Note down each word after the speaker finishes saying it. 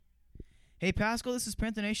Hey, Pascal, this is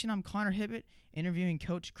Panther Nation. I'm Connor Hibbett, interviewing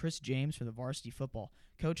Coach Chris James for the varsity football.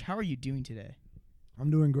 Coach, how are you doing today? I'm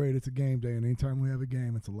doing great. It's a game day, and anytime we have a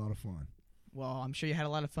game, it's a lot of fun. Well, I'm sure you had a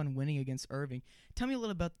lot of fun winning against Irving. Tell me a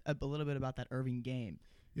little bit about that Irving game.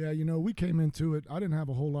 Yeah, we came into it. I didn't have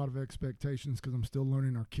a whole lot of expectations because I'm still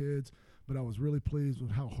learning our kids, but I was really pleased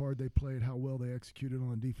with how hard they played, how well they executed on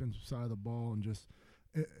the defensive side of the ball, and just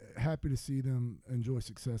happy to see them enjoy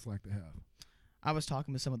success like they have. I was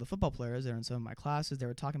talking with some of the football players there in some of my classes. They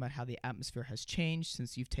were talking about how the atmosphere has changed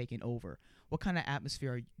since you've taken over. What kind of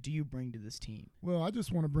atmosphere do you bring to this team? Well, I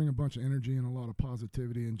just want to bring a bunch of energy and a lot of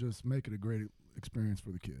positivity and just make it a great experience for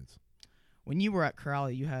the kids. When you were at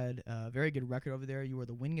Crowley, you had a very good record over there. You were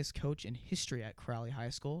the winningest coach in history at Crowley High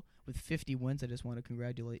School with 50 wins. I just want to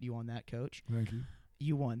congratulate you on that, Coach. Thank you.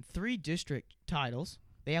 You won 3 district titles.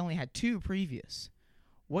 They only had 2 previous.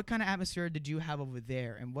 What kind of atmosphere did you have over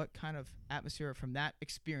there, and what kind of atmosphere from that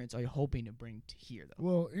experience are you hoping to bring to here, though?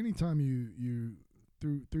 Well, anytime you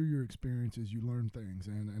through your experiences, you learn things,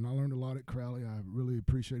 and I learned a lot at Crowley. I really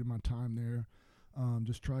appreciated my time there.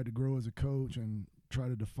 Just tried to grow as a coach and try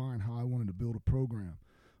to define how I wanted to build a program.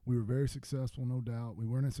 We were very successful, no doubt. We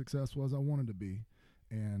weren't as successful as I wanted to be,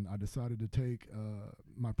 and I decided to take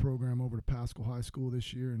my program over to Pascal High School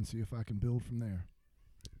this year and see if I can build from there.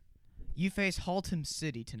 You face Haltom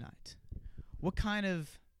City tonight. What kind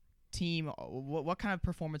of team, what kind of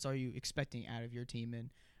performance are you expecting out of your team, and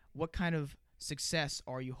what kind of success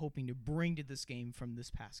are you hoping to bring to this game from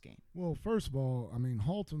this past game? Well, first of all,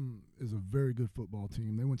 Haltom is a very good football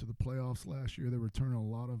team. They went to the playoffs last year. They returned a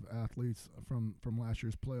lot of athletes from last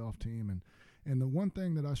year's playoff team. And the one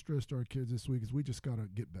thing that I stressed to our kids this week is we just got to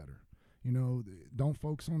get better. Don't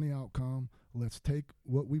focus on the outcome. Let's take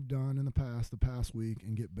what we've done in the past week,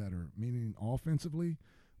 and get better. Meaning offensively,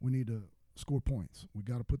 we need to score points. We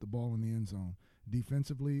got to put the ball in the end zone.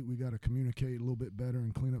 Defensively, we got to communicate a little bit better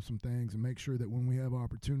and clean up some things and make sure that when we have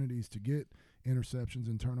opportunities to get interceptions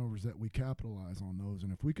and turnovers that we capitalize on those.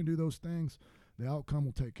 And if we can do those things, the outcome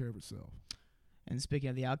will take care of itself. And speaking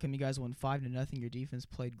of the outcome, you guys won 5-0. Your defense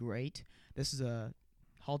played great. This is a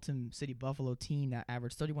Haltom City Buffalo team that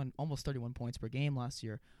averaged almost 31 points per game last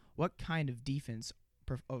year. What kind of defense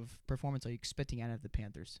performance are you expecting out of the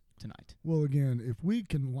Panthers tonight? Well, again, if we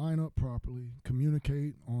can line up properly,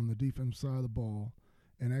 communicate on the defensive side of the ball,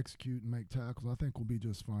 and execute and make tackles, I think we'll be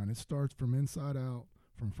just fine. It starts from inside out,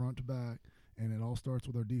 from front to back, and it all starts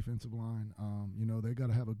with our defensive line. They got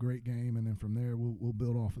to have a great game, and then from there we'll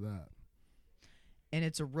build off of that. And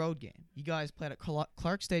it's a road game. You guys played at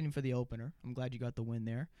Clark Stadium for the opener. I'm glad you got the win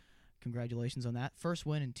there. Congratulations on that. First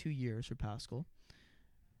win in 2 years for Pascal.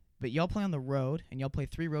 But y'all play on the road, and y'all play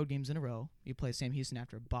 3 road games in a row. You play Sam Houston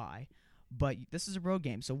after a bye. But this is a road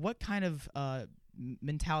game. So what kind of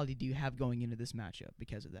mentality do you have going into this matchup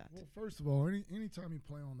because of that? Well, first of all, anytime you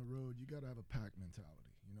play on the road, you got to have a pack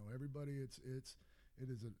mentality. Everybody, it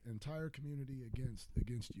is an entire community against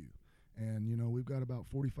you. And, we've got about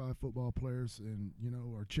 45 football players, and,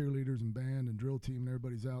 our cheerleaders and band and drill team, and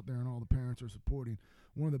everybody's out there, and all the parents are supporting.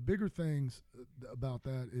 One of the bigger things about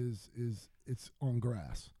that is it's on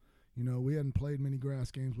grass. We hadn't played many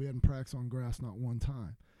grass games. We hadn't practiced on grass not one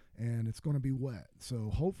time, and it's going to be wet. So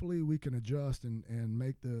hopefully we can adjust and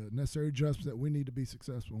make the necessary adjustments that we need to be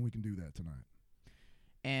successful, and we can do that tonight.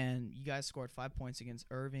 And you guys scored 5 points against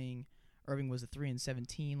Irving. Irving was a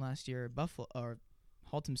 3-17 last year.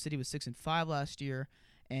 Haltom City was 6-5 last year,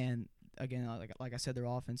 and again, like I said, their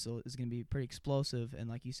offense is going to be pretty explosive. And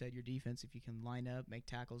like you said, your defense, if you can line up, make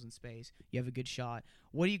tackles in space, you have a good shot.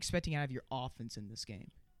 What are you expecting out of your offense in this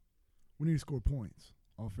game? We need to score points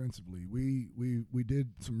offensively. We did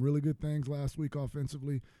some really good things last week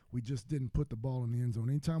offensively. We just didn't put the ball in the end zone.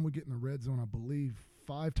 Anytime we get in the red zone, I believe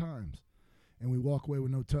 5 times, and we walk away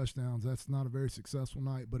with no touchdowns, that's not a very successful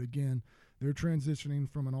night. But again, they're transitioning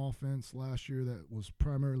from an offense last year that was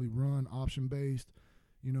primarily run, option-based,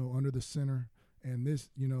 under the center. And this,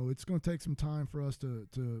 it's going to take some time for us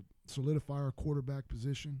to solidify our quarterback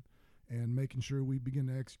position and making sure we begin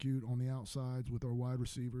to execute on the outsides with our wide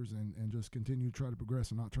receivers and just continue to try to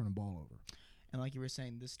progress and not turn the ball over. And like you were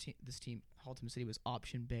saying, this team, Haltom City, was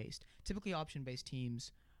option-based. Typically, option-based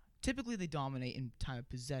teams, they dominate in time of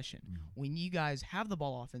possession. Mm-hmm. When you guys have the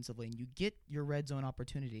ball offensively and you get your red zone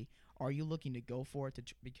opportunity, are you looking to go for it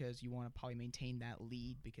because you want to probably maintain that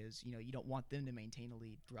lead because you don't want them to maintain a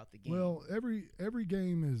lead throughout the game? Well, every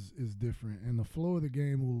game is different, and the flow of the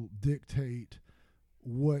game will dictate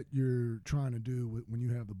what you're trying to do when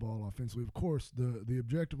you have the ball offensively. Of course, the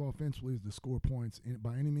objective offensively is to score points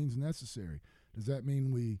by any means necessary. Does that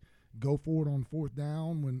mean we go for it on 4th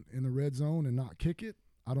down when in the red zone and not kick it?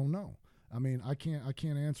 I don't know. I mean, I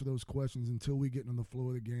can't answer those questions until we get into the flow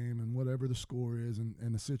of the game, and whatever the score is and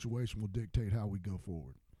the situation will dictate how we go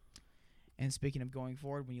forward. And speaking of going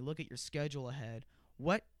forward, when you look at your schedule ahead,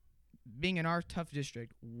 being in our tough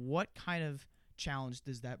district, what kind of challenge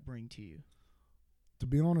does that bring to you? To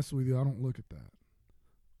be honest with you, I don't look at that.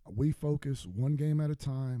 We focus one game at a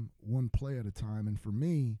time, one play at a time. And for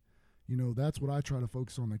me, that's what I try to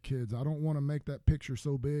focus on the kids. I don't want to make that picture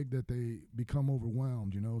so big that they become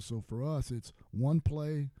overwhelmed, So for us, it's one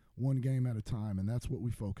play, one game at a time, and that's what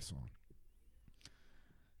we focus on.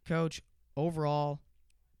 Coach, overall,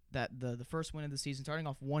 that the first win of the season, starting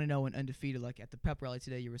off 1-0 and undefeated, like at the pep rally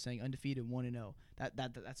today, you were saying undefeated 1-0.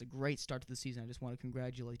 That's a great start to the season. I just want to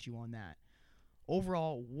congratulate you on that.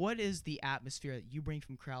 Overall, what is the atmosphere that you bring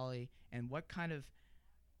from Crowley, and what kind of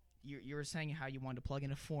you were saying how you wanted to plug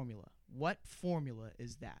in a formula. What formula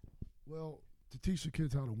is that? Well, to teach the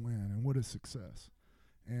kids how to win and what is success.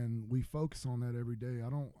 And we focus on that every day. I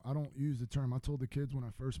don't use the term. I told the kids when I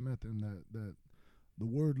first met them that the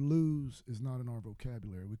word lose is not in our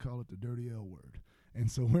vocabulary. We call it the dirty L word.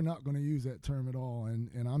 And so we're not going to use that term at all.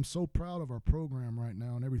 And I'm so proud of our program right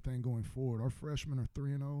now and everything going forward. Our freshmen are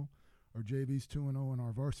 3-0. Our JV's 2-0, and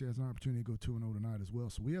our varsity has an opportunity to go 2-0 tonight as well.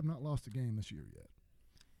 So we have not lost a game this year yet.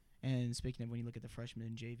 And speaking of when you look at the freshmen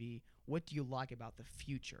in JV, what do you like about the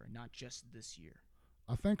future, not just this year?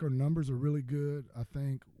 I think our numbers are really good. I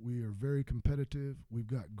think we are very competitive. We've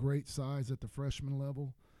got great size at the freshman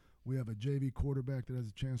level. We have a JV quarterback that has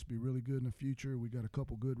a chance to be really good in the future. We got a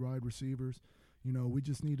couple good wide receivers. We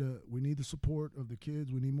just need the support of the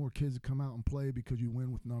kids. We need more kids to come out and play because you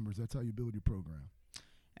win with numbers. That's how you build your program.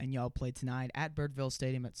 And y'all play tonight at Birdville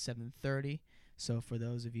Stadium at 7:30. So for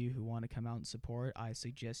those of you who want to come out and support, I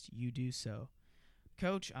suggest you do so.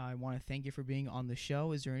 Coach, I want to thank you for being on the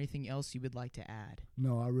show. Is there anything else you would like to add?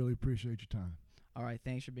 No, I really appreciate your time. All right,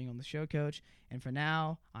 thanks for being on the show, Coach. And for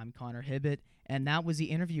now, I'm Connor Hibbett, and that was the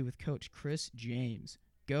interview with Coach Chris James.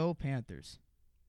 Go Panthers.